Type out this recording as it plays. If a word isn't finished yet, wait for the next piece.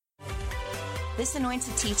This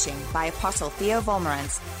anointed teaching by Apostle Theo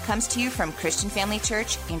Vollmerans comes to you from Christian Family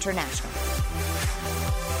Church International.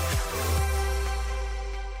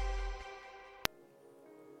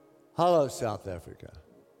 Hello, South Africa.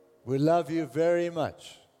 We love you very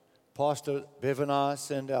much. Pastor Bev and I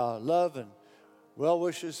send our love and well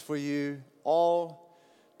wishes for you all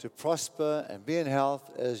to prosper and be in health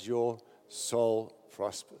as your soul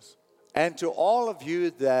prospers. And to all of you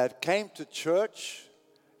that came to church,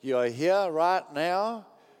 you are here right now.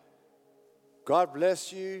 God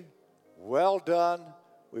bless you. Well done.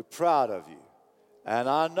 We're proud of you. And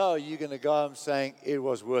I know you're going to go home saying it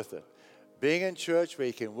was worth it. Being in church where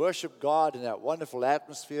you can worship God in that wonderful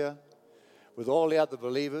atmosphere with all the other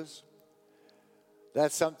believers,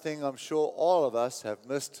 that's something I'm sure all of us have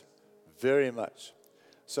missed very much.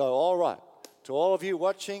 So, all right, to all of you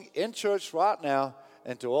watching in church right now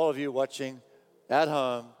and to all of you watching at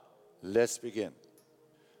home, let's begin.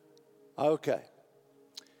 Okay.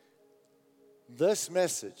 This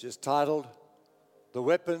message is titled, The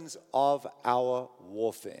Weapons of Our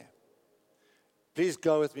Warfare. Please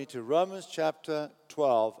go with me to Romans chapter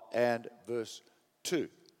 12 and verse 2.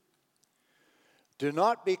 Do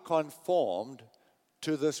not be conformed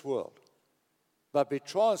to this world, but be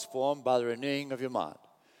transformed by the renewing of your mind.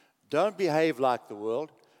 Don't behave like the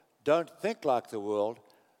world. Don't think like the world,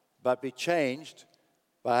 but be changed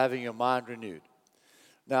by having your mind renewed.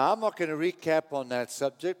 Now, I'm not going to recap on that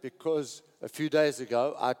subject because a few days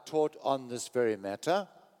ago I taught on this very matter,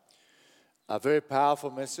 a very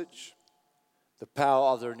powerful message, the power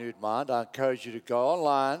of the renewed mind. I encourage you to go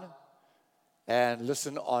online and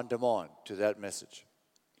listen on demand to that message.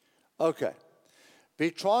 Okay.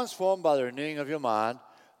 Be transformed by the renewing of your mind,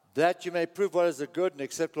 that you may prove what is the good and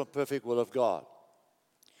acceptable and perfect will of God.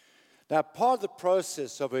 Now, part of the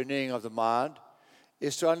process of renewing of the mind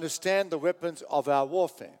is to understand the weapons of our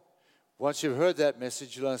warfare. Once you've heard that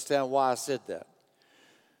message, you'll understand why I said that.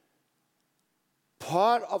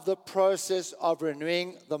 Part of the process of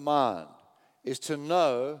renewing the mind is to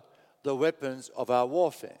know the weapons of our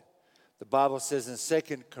warfare. The Bible says in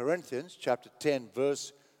 2 Corinthians chapter 10,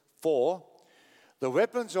 verse 4, the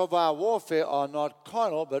weapons of our warfare are not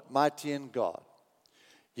carnal, but mighty in God.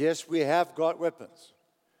 Yes, we have got weapons.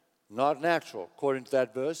 Not natural, according to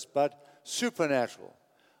that verse, but supernatural.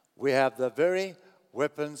 We have the very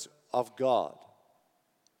weapons of God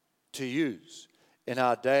to use in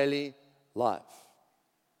our daily life.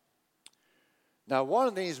 Now, one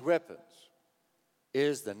of these weapons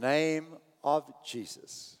is the name of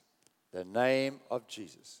Jesus. The name of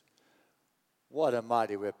Jesus. What a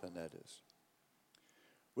mighty weapon that is.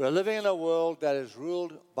 We're living in a world that is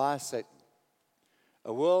ruled by Satan.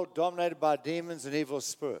 A world dominated by demons and evil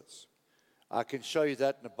spirits. I can show you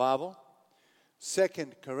that in the Bible. 2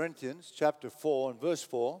 Corinthians chapter 4 and verse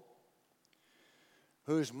 4.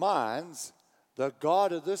 Whose minds the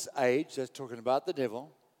God of this age, that's talking about the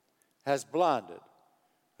devil, has blinded,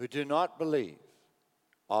 who do not believe.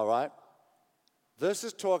 All right? This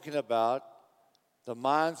is talking about the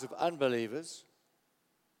minds of unbelievers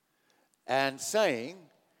and saying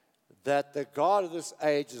that the God of this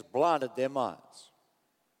age has blinded their minds.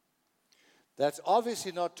 That's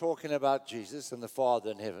obviously not talking about Jesus and the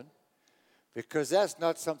Father in heaven, because that's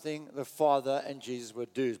not something the Father and Jesus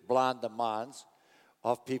would do, is blind the minds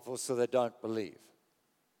of people so they don't believe.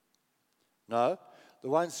 No, the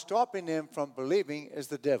one stopping them from believing is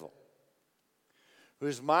the devil,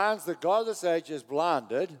 whose minds the God of this age has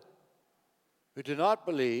blinded, who do not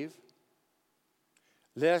believe,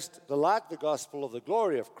 lest the light of the gospel of the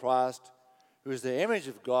glory of Christ, who is the image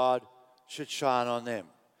of God, should shine on them.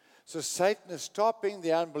 So Satan is stopping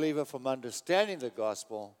the unbeliever from understanding the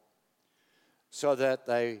gospel so that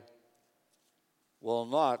they will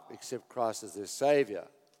not accept Christ as their Savior.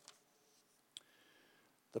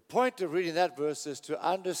 The point of reading that verse is to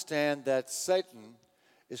understand that Satan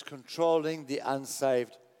is controlling the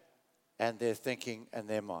unsaved and their thinking and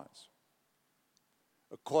their minds,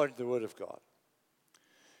 according to the Word of God.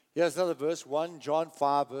 Here's another verse, 1 John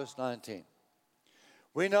 5, verse 19.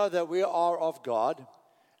 We know that we are of God,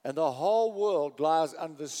 and the whole world lies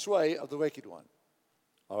under the sway of the wicked one.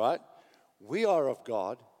 All right? We are of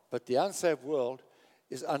God, but the unsaved world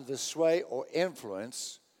is under the sway or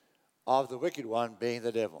influence of the wicked one, being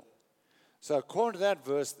the devil. So according to that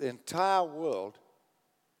verse, the entire world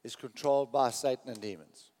is controlled by Satan and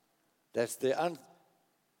demons. That's the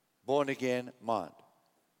unborn-again mind.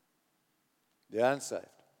 The unsaved.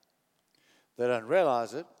 They don't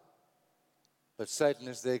realize it, but Satan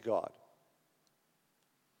is their God.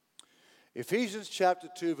 Ephesians chapter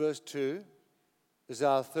 2, verse 2 is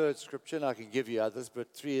our third scripture, and I can give you others,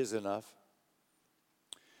 but 3 is enough.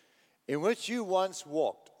 in which you once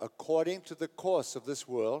walked according to the course of this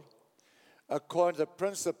world, according to the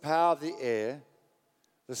prince of the power of the air,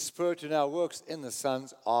 the spirit who now works in the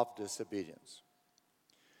sons of disobedience.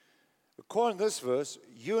 According to this verse,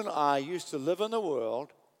 you and I used to live in the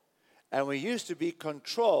world, and we used to be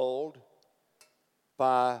controlled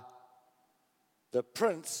by the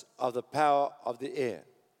prince of the power of the air,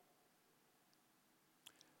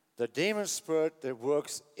 the demon spirit that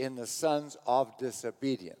works in the sons of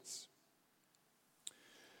disobedience.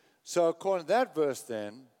 So according to that verse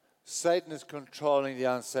then, Satan is controlling the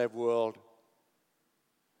unsaved world,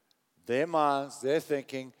 their minds, their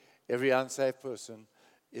thinking. Every unsaved person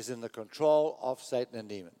is in the control of Satan and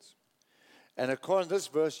demons. And according to this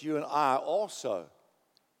verse, you and I also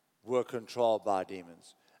were controlled by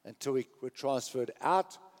demons until we were transferred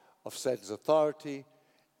out of Satan's authority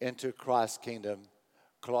into Christ's kingdom.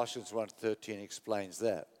 Colossians 1:13 explains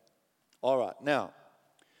that. All right, now,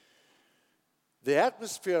 the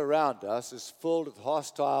atmosphere around us is filled with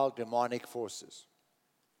hostile demonic forces.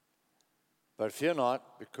 But fear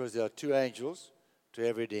not, because there are 2 angels to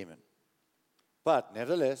every demon. But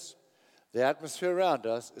nevertheless, the atmosphere around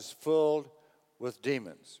us is filled with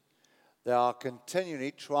demons. They are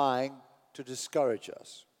continually trying to discourage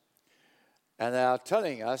us. And they are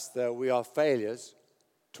telling us that we are failures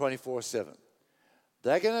 24/7.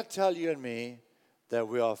 They're going to tell you and me that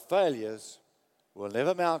we are failures, we'll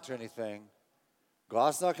never amount to anything,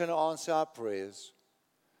 God's not going to answer our prayers,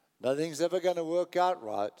 nothing's ever going to work out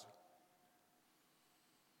right,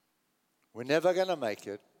 we're never going to make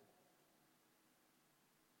it.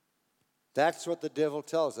 That's what the devil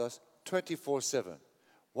tells us 24/7.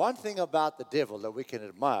 One thing about the devil that we can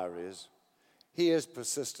admire is he is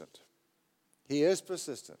persistent. He is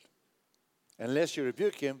persistent. Unless you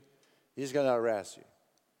rebuke him, he's going to harass you.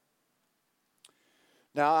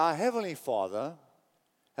 Now, our Heavenly Father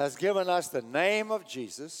has given us the name of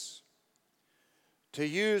Jesus to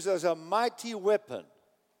use as a mighty weapon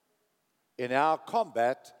in our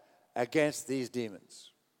combat against these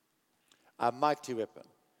demons. A mighty weapon.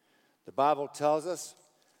 The Bible tells us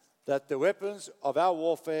that the weapons of our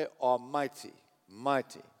warfare are mighty.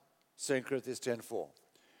 2 Corinthians 10:4.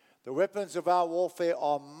 The weapons of our warfare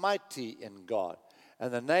are mighty in God.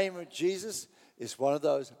 And the name of Jesus is one of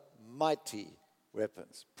those mighty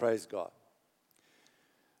weapons. Praise God.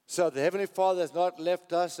 So the Heavenly Father has not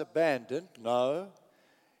left us abandoned. No.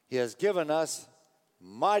 He has given us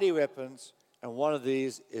mighty weapons, and one of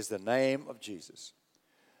these is the name of Jesus.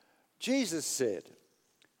 Jesus said,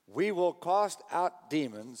 we will cast out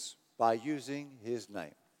demons by using his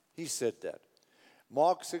name. He said that.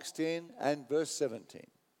 Mark 16 and verse 17.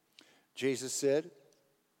 Jesus said,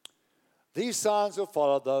 these signs will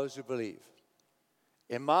follow those who believe.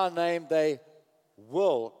 In my name they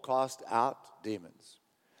will cast out demons.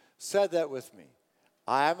 Say that with me.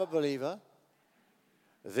 I am a believer,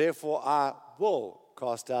 therefore I will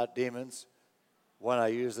cast out demons when I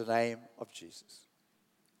use the name of Jesus.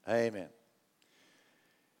 Amen.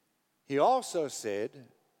 He also said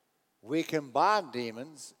we can bind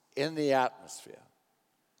demons in the atmosphere.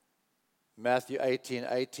 Matthew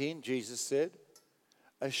 18:18, Jesus said,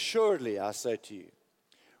 assuredly I say to you,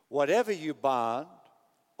 whatever you bind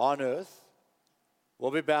on earth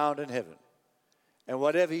will be bound in heaven, and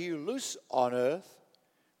whatever you loose on earth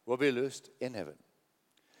will be loosed in heaven.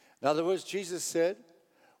 In other words, Jesus said,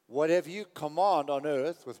 whatever you command on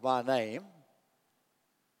earth with my name,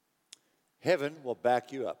 heaven will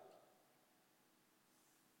back you up.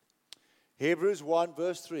 Hebrews 1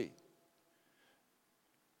 verse 3.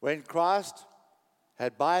 When Christ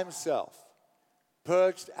had by himself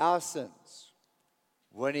purged our sins,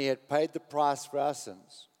 when he had paid the price for our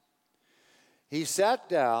sins, he sat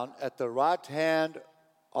down at the right hand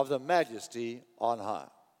of the Majesty on high.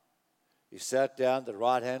 He sat down at the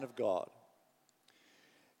right hand of God.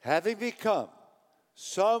 Having become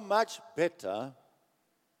so much better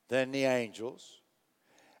than the angels,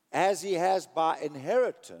 as he has by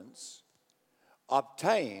inheritance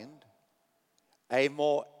obtained a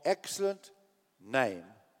more excellent name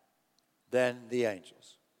than the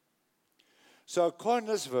angels. So according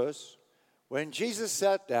to this verse, when Jesus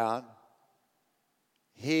sat down,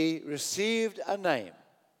 he received a name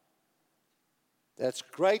that's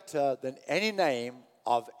greater than any name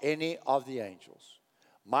of any of the angels,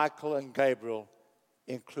 Michael and Gabriel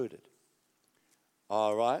included.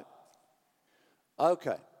 All right?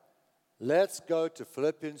 Okay. Let's go to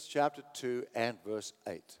Philippians chapter 2 and verse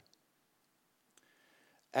 8.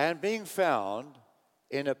 And being found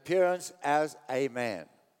in appearance as a man,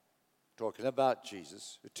 talking about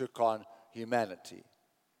Jesus, who took on humanity.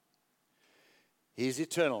 He's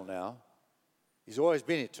eternal now. He's always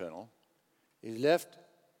been eternal. He left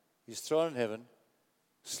his throne in heaven,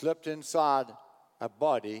 slipped inside a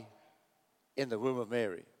body in the womb of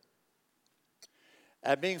Mary.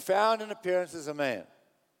 And being found in appearance as a man,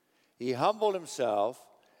 he humbled himself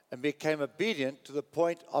and became obedient to the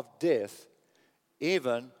point of death,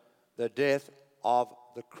 even the death of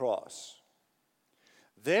the cross.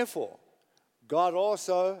 Therefore, God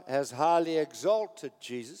also has highly exalted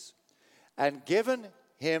Jesus and given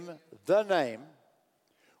him the name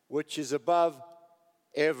which is above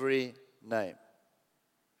every name.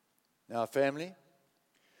 Now, family,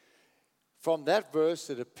 from that verse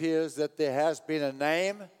it appears that there has been a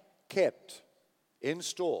name kept in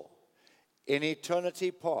store in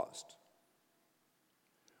eternity past,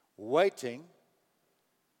 waiting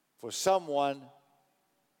for someone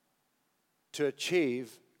to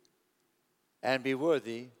achieve and be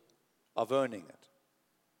worthy of earning it.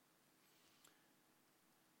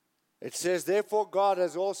 It says, therefore God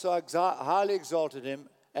has also highly exalted him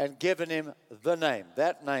and given him the name,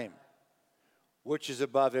 that name, which is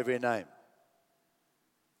above every name.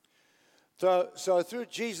 So through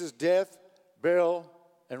Jesus' death, burial,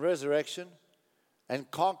 and resurrection, and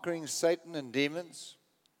conquering Satan and demons,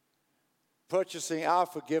 purchasing our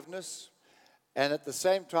forgiveness, and at the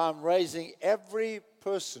same time raising every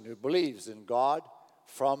person who believes in God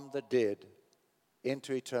from the dead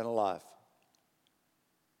into eternal life.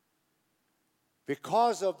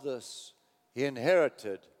 Because of this, he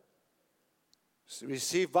inherited,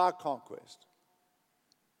 received by conquest,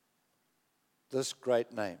 this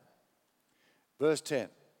great name. Verse 10,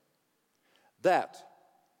 that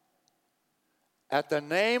at the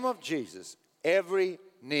name of Jesus, every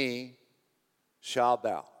knee shall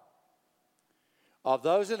bow, of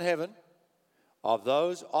those in heaven, of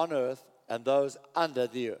those on earth, and those under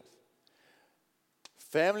the earth.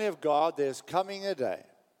 Family of God, there's coming a day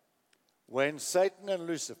when Satan and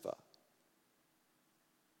Lucifer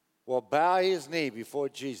will bow his knee before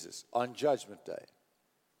Jesus on Judgment Day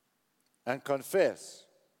and confess,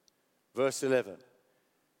 verse 11,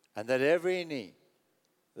 and that every knee,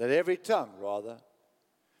 that every tongue, rather,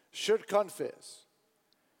 should confess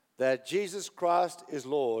that Jesus Christ is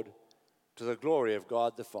Lord to the glory of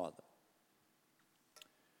God the Father.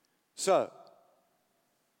 So,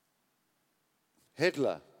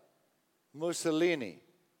 Hitler, Mussolini,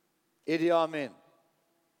 Idi Amin,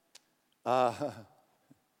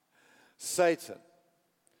 Satan,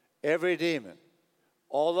 every demon,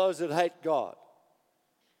 all those that hate God,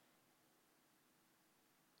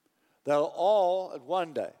 they'll all at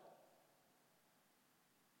one day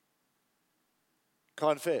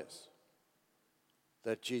confess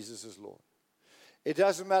that Jesus is Lord. It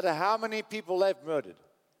doesn't matter how many people they've murdered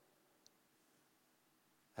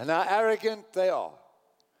and how arrogant they are,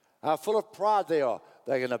 how full of pride they are.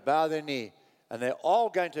 They're going to bow their knee, and they're all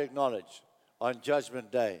going to acknowledge on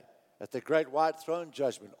Judgment Day, at the great white throne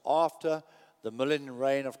judgment, after the millennial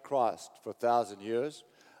reign of Christ for 1,000 years,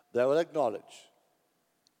 they will acknowledge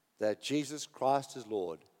that Jesus Christ is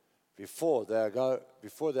Lord before they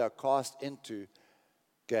are cast into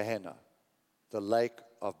Gehenna, the lake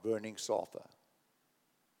of burning sulfur.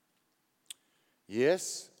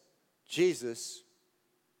 Yes, Jesus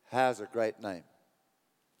has a great name.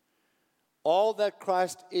 All that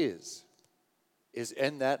Christ is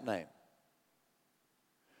in that name.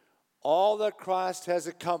 All that Christ has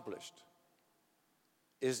accomplished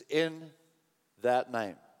is in that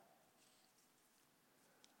name.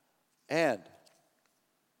 And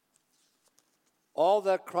all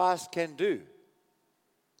that Christ can do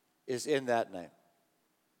is in that name.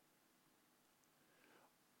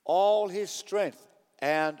 All his strength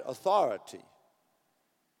and authority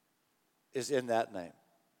is in that name.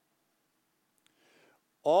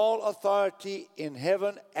 All authority in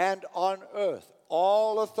heaven and on earth,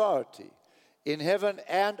 all authority in heaven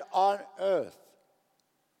and on earth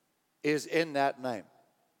is in that name.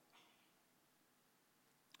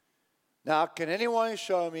 Now, can anyone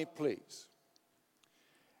show me, please?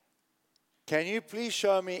 Can you please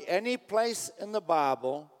show me any place in the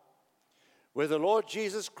Bible where the Lord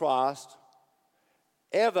Jesus Christ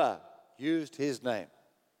ever used his name?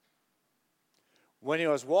 When he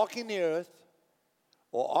was walking the earth,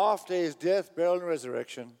 or after his death, burial, and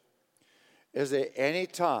resurrection, is there any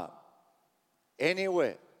time,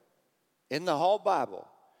 anywhere, in the whole Bible,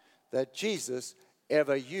 that Jesus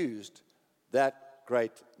ever used that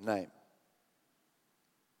great name?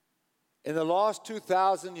 In the last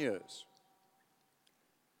 2,000 years,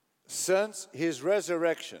 since his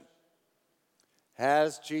resurrection,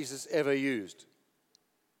 has Jesus ever used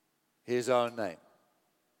his own name?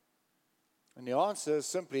 And the answer is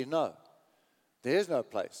simply no. There is no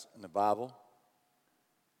place in the Bible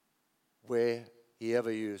where he ever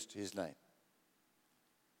used his name.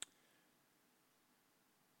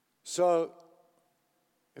 So,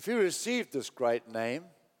 if he received this great name,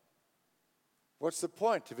 what's the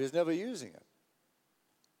point if he's never using it?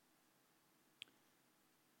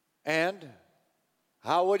 And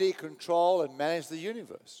how would he control and manage the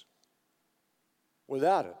universe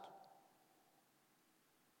without it?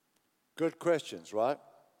 Good questions, right?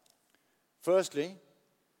 Firstly,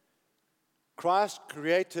 Christ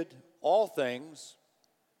created all things,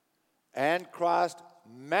 and Christ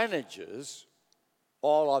manages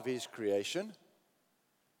all of his creation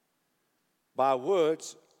by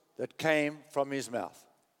words that came from his mouth.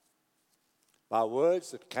 By words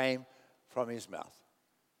that came from his mouth.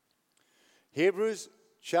 Hebrews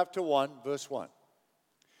chapter 1, verse 1.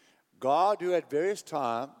 God, who at various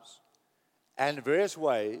times and various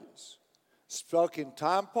ways spoke in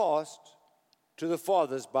time past to the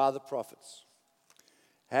fathers by the prophets,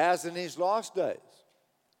 has in his last days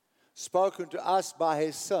spoken to us by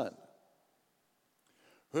his Son,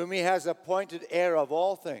 whom he has appointed heir of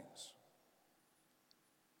all things,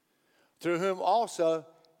 through whom also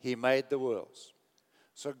he made the worlds.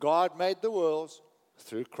 So God made the worlds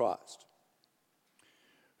through Christ,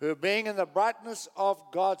 who being in the brightness of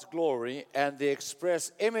God's glory and the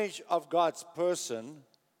express image of God's person,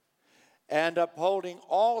 and upholding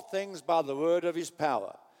all things by the word of his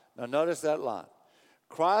power. Now notice that line.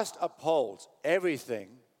 Christ upholds everything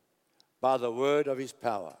by the word of his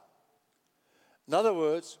power. In other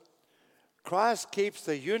words, Christ keeps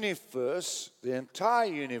the universe, the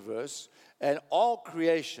entire universe, and all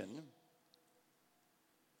creation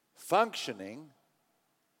functioning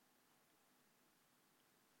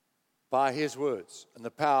by his words and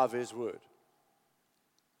the power of his word.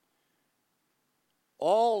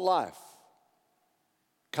 All life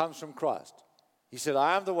comes from Christ. He said,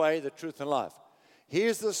 I am the way, the truth, and life. He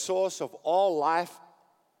is the source of all life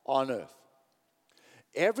on earth.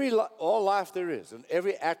 All life there is, and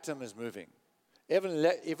every atom is moving.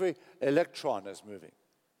 Every electron is moving.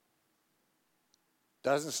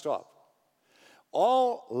 Doesn't stop.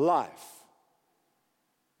 All life,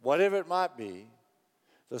 whatever it might be,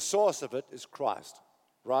 the source of it is Christ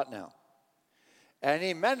right now. And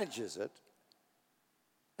he manages it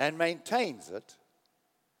and maintains it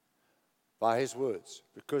by his words,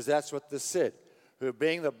 because that's what this said. Who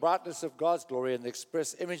being the brightness of God's glory and the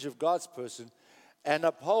express image of God's person, and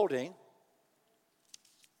upholding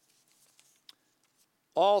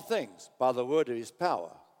all things by the word of his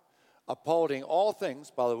power. Upholding all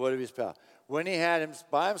things by the word of his power. When he had him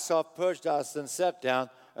by himself purged us and sat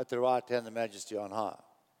down at the right hand of the majesty on high.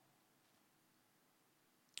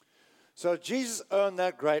 So Jesus earned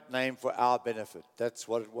that great name for our benefit. That's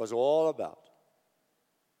what it was all about.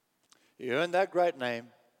 He earned that great name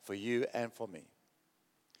for you and for me.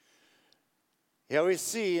 Here we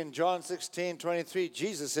see in John 16:23,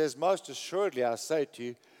 Jesus says, most assuredly I say to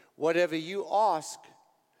you, whatever you ask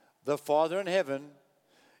the Father in heaven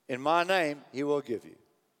in my name, he will give you.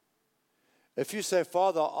 If you say,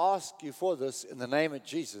 Father, I'll ask you for this in the name of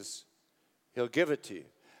Jesus, he'll give it to you.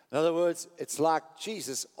 In other words, it's like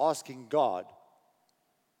Jesus asking God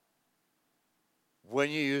when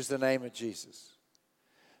you use the name of Jesus.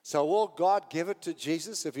 So will God give it to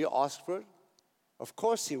Jesus if you ask for it? Of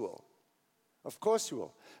course he will. Of course he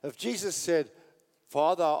will. If Jesus said,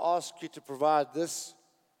 Father, I'll ask you to provide this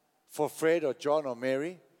for Fred or John or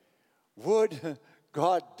Mary, would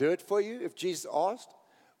God do it for you if Jesus asked?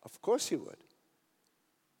 Of course he would.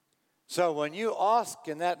 So when you ask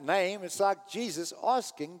in that name, it's like Jesus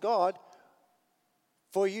asking God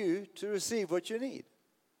for you to receive what you need.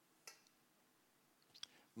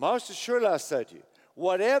 Most assuredly I say to you,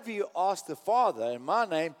 whatever you ask the Father in my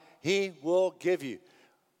name, he will give you.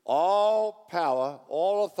 All power,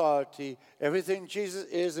 all authority, everything Jesus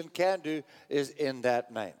is and can do is in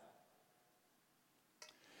that name.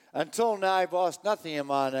 Until now, I've asked nothing in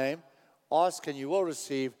my name. Ask and you will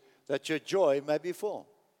receive, that your joy may be full.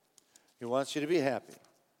 He wants you to be happy.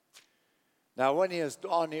 Now, when he was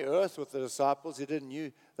on the earth with the disciples, they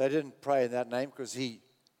didn't pray in that name because he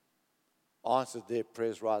answered their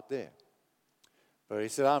prayers right there. But he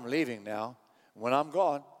said, I'm leaving now. When I'm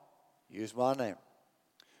gone, use my name.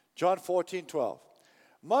 John 14:12.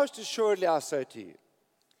 Most assuredly I say to you,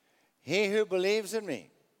 he who believes in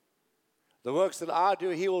me, the works that I do,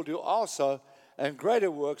 he will do also, and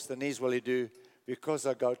greater works than these will he do, because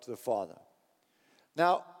I go to the Father.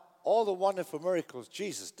 Now, all the wonderful miracles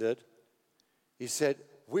Jesus did, he said,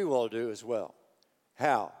 we will do as well.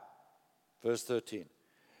 How? Verse 13.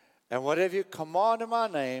 And whatever you command in my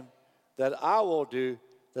name, that I will do,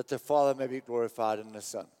 that the Father may be glorified in the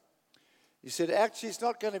Son. He said, actually, it's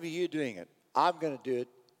not going to be you doing it. I'm going to do it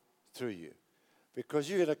through you. Because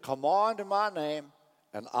you're going to command in my name,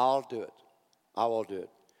 and I'll do it. I will do it.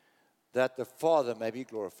 That the Father may be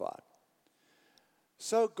glorified.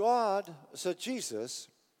 So Jesus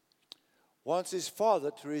wants his Father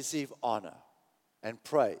to receive honor and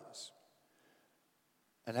praise.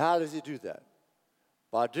 And how does he do that?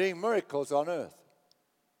 By doing miracles on earth.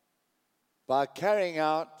 By carrying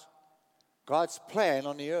out God's plan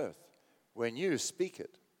on the earth. When you speak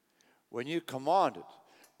it. When you command it.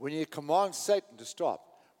 When you command Satan to stop.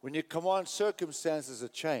 When you command circumstances to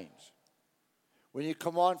change. When you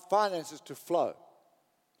command finances to flow.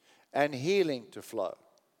 And healing to flow.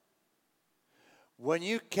 When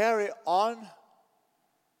you carry on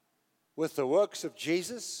with the works of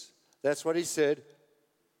Jesus, that's what he said,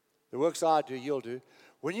 the works I do, you'll do.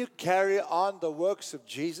 When you carry on the works of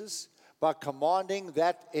Jesus by commanding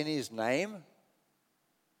that in his name,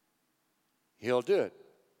 he'll do it.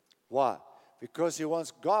 Why? Because he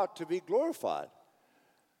wants God to be glorified.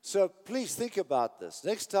 So please think about this.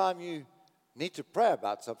 Next time you need to pray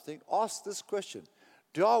about something, ask this question.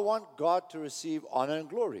 Do I want God to receive honor and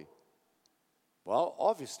glory? Well,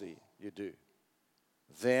 obviously you do.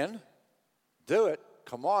 Then, do it,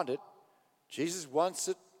 command it. Jesus wants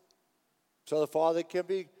it so the Father can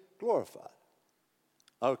be glorified.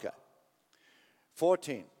 Okay.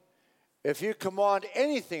 14. If you command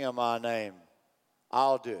anything in my name,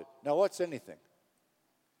 I'll do it. Now, what's anything?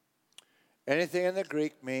 Anything in the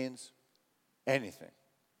Greek means anything.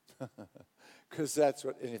 Because that's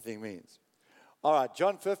what anything means. All right,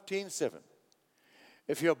 John 15:7.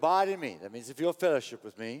 If you abide in me, that means if you'll fellowship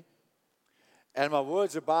with me, and my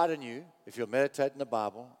words abide in you, if you'll meditate in the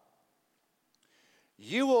Bible,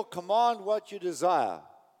 you will command what you desire,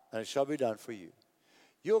 and it shall be done for you.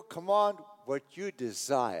 You'll command what you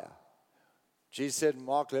desire. Jesus said in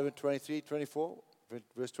Mark 11:24,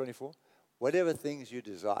 verse 24, whatever things you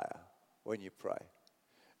desire when you pray.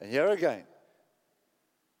 And here again,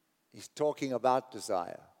 he's talking about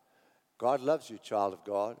desire. God loves you, child of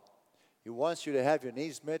God. He wants you to have your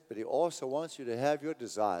needs met, but he also wants you to have your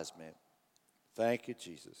desires met. Thank you,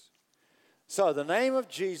 Jesus. So the name of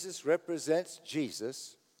Jesus represents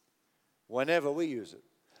Jesus whenever we use it.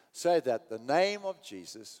 Say that the name of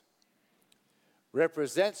Jesus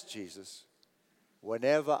represents Jesus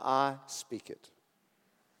whenever I speak it.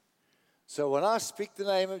 So when I speak the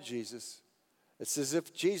name of Jesus, it's as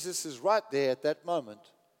if Jesus is right there at that moment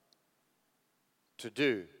to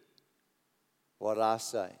do what I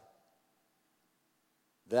say.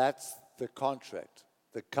 That's the contract,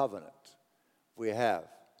 the covenant we have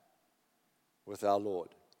with our Lord.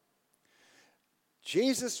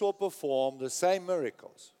 Jesus will perform the same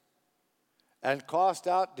miracles and cast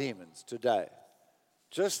out demons today,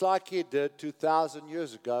 just like he did 2,000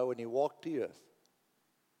 years ago when he walked the earth,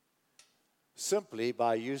 simply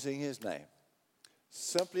by using his name.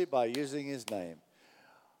 Simply by using his name.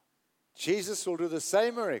 Jesus will do the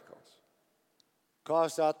same miracles,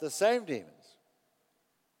 cast out the same demons,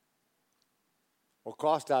 or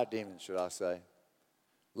cast out demons, should I say,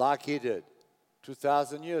 like he did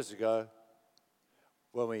 2,000 years ago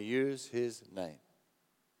when we use his name.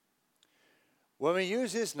 When we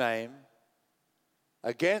use his name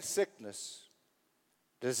against sickness,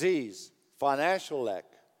 disease, financial lack,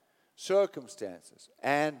 circumstances,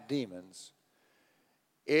 and demons,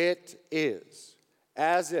 it is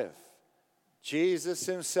as if Jesus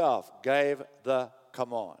himself gave the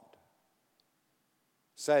command.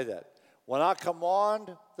 Say that. When I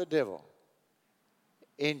command the devil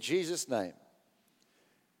in Jesus' name,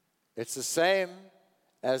 it's the same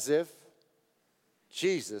as if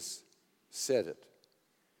Jesus said it.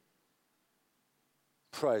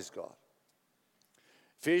 Praise God.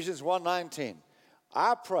 Ephesians 1:19.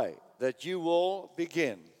 I pray that you will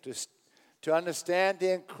begin to understand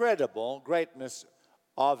the incredible greatness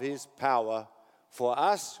of his power for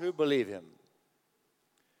us who believe him.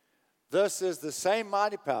 This is the same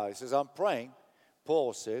mighty power. He says, I'm praying,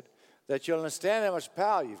 Paul said, that you'll understand how much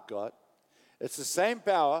power you've got. It's the same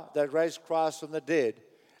power that raised Christ from the dead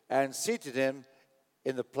and seated him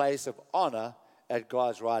in the place of honor at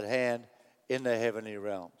God's right hand in the heavenly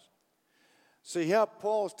realms. So here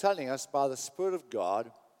Paul's telling us by the Spirit of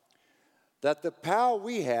God that the power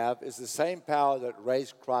we have is the same power that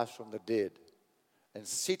raised Christ from the dead and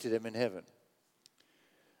seated him in heaven.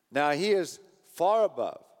 Now he is far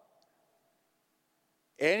above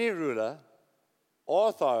any ruler or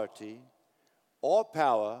authority or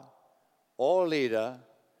power or leader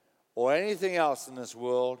or anything else in this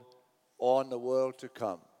world or in the world to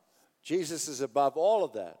come. Jesus is above all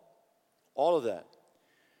of that. All of that.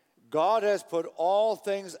 God has put all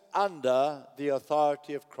things under the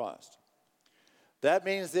authority of Christ. That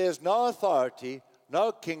means there's no authority,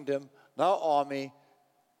 no kingdom, no army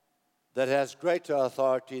that has greater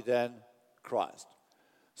authority than Christ.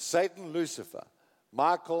 Satan, Lucifer,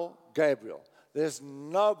 Michael, Gabriel. There's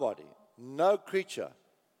nobody, no creature,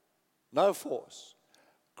 no force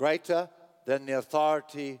greater than the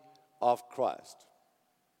authority of Christ.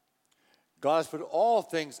 God has put all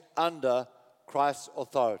things under Christ's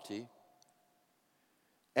authority,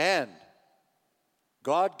 and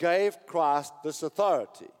God gave Christ this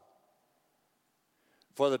authority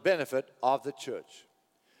for the benefit of the church.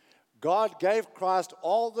 God gave Christ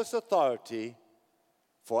all this authority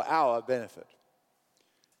for our benefit.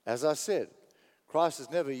 As I said, Christ has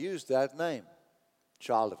never used that name,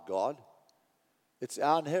 child of God. It's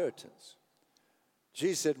our inheritance.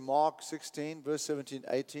 Jesus said, Mark 16, verse 17,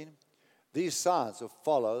 18, these signs will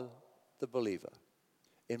follow the believer.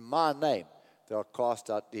 In my name, they'll cast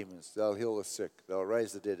out demons. They'll heal the sick. They'll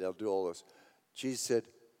raise the dead. They'll do all this. Jesus said,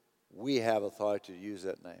 we have authority to use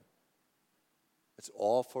that name. It's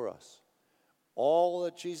all for us. All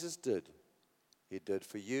that Jesus did, he did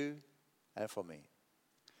for you and for me.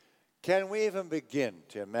 Can we even begin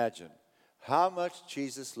to imagine how much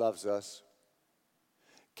Jesus loves us?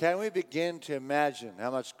 Can we begin to imagine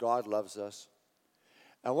how much God loves us?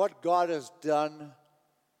 And what God has done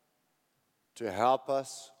to help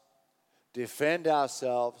us defend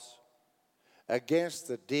ourselves against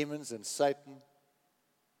the demons and Satan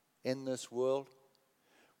in this world?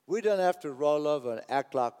 We don't have to roll over and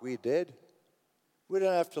act like we did. We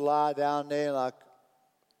don't have to lie down there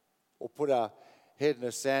or put our head in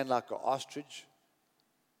the sand like an ostrich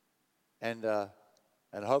and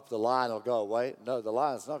hope the lion will go away. No, the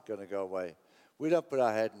lion's not going to go away. We don't put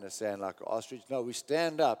our head in the sand like an ostrich. No, we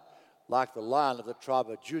stand up like the lion of the tribe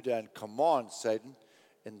of Judah and command Satan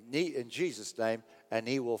in Jesus' name, and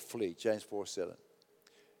he will flee. James 4:7.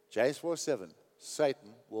 James 4:7.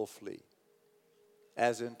 Satan will flee,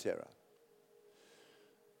 as in terror.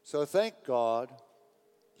 So thank God,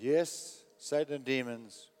 yes, Satan and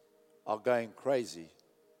demons are going crazy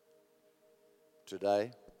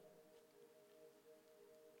today,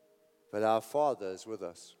 but our Father is with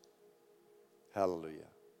us. Hallelujah.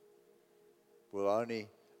 We'll only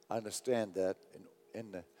understand that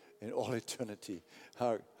in all eternity,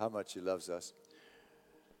 how much he loves us.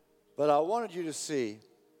 But I wanted you to see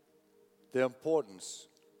the importance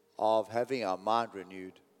of having our mind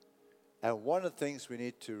renewed. And one of the things we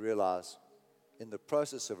need to realize in the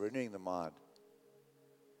process of renewing the mind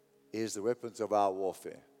is the weapons of our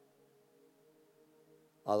warfare.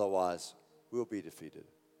 Otherwise, we'll be defeated.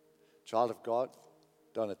 Child of God,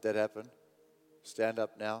 don't let that happen. Stand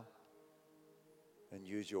up now and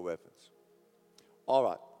use your weapons. All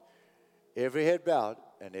right. Every head bowed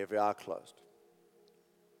and every eye closed.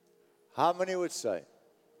 How many would say,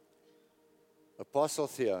 Apostle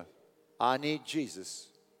Theo, I need Jesus.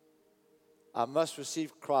 I must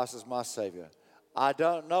receive Christ as my Savior. I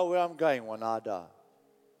don't know where I'm going when I die.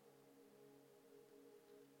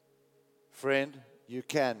 Friend, you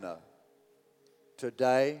can know.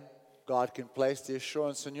 Today, God can place the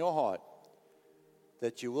assurance in your heart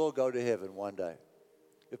that you will go to heaven one day.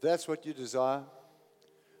 If that's what you desire,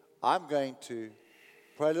 I'm going to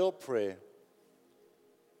pray a little prayer.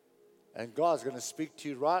 And God's going to speak to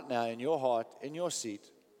you right now in your heart, in your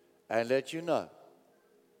seat, and let you know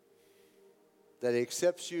that he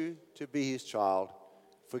accepts you to be his child,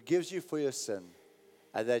 forgives you for your sin,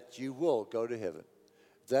 and that you will go to heaven.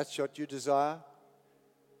 If that's what you desire,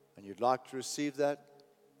 and you'd like to receive that,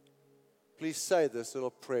 please say this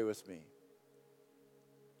little prayer with me.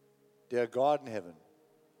 Dear God in heaven,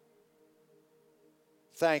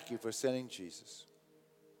 thank you for sending Jesus.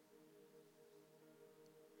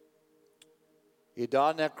 He died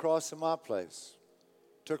on that cross in my place,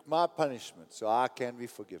 took my punishment so I can be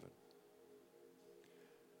forgiven.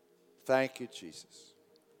 Thank you, Jesus.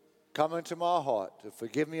 Come into my heart to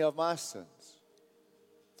forgive me of my sins.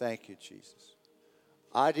 Thank you, Jesus.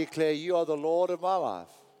 I declare you are the Lord of my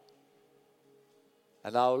life.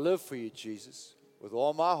 And I will live for you, Jesus, with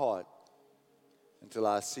all my heart until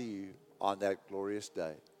I see you on that glorious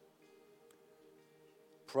day.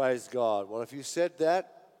 Praise God. Well, if you said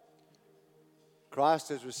that, Christ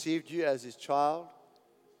has received you as his child,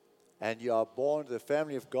 and you are born to the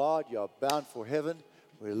family of God. You are bound for heaven.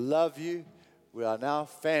 We love you. We are now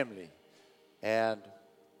family. And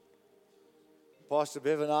Pastor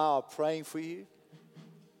Bev and I are praying for you,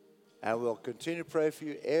 and we'll continue to pray for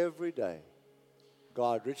you every day.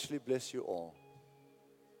 God richly bless you all.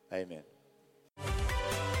 Amen.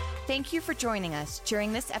 Thank you for joining us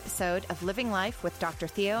during this episode of Living Life with Dr.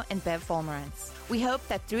 Theo and Bev Vollmerans. We hope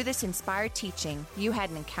that through this inspired teaching, you had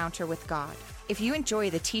an encounter with God. If you enjoy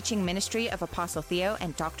the teaching ministry of Apostle Theo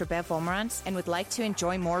and Dr. Bev Vollmerans and would like to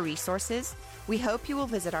enjoy more resources, we hope you will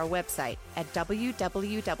visit our website at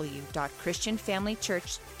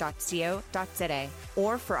www.christianfamilychurch.co.za,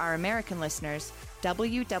 or for our American listeners,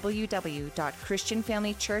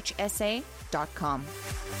 www.christianfamilychurchsa.com.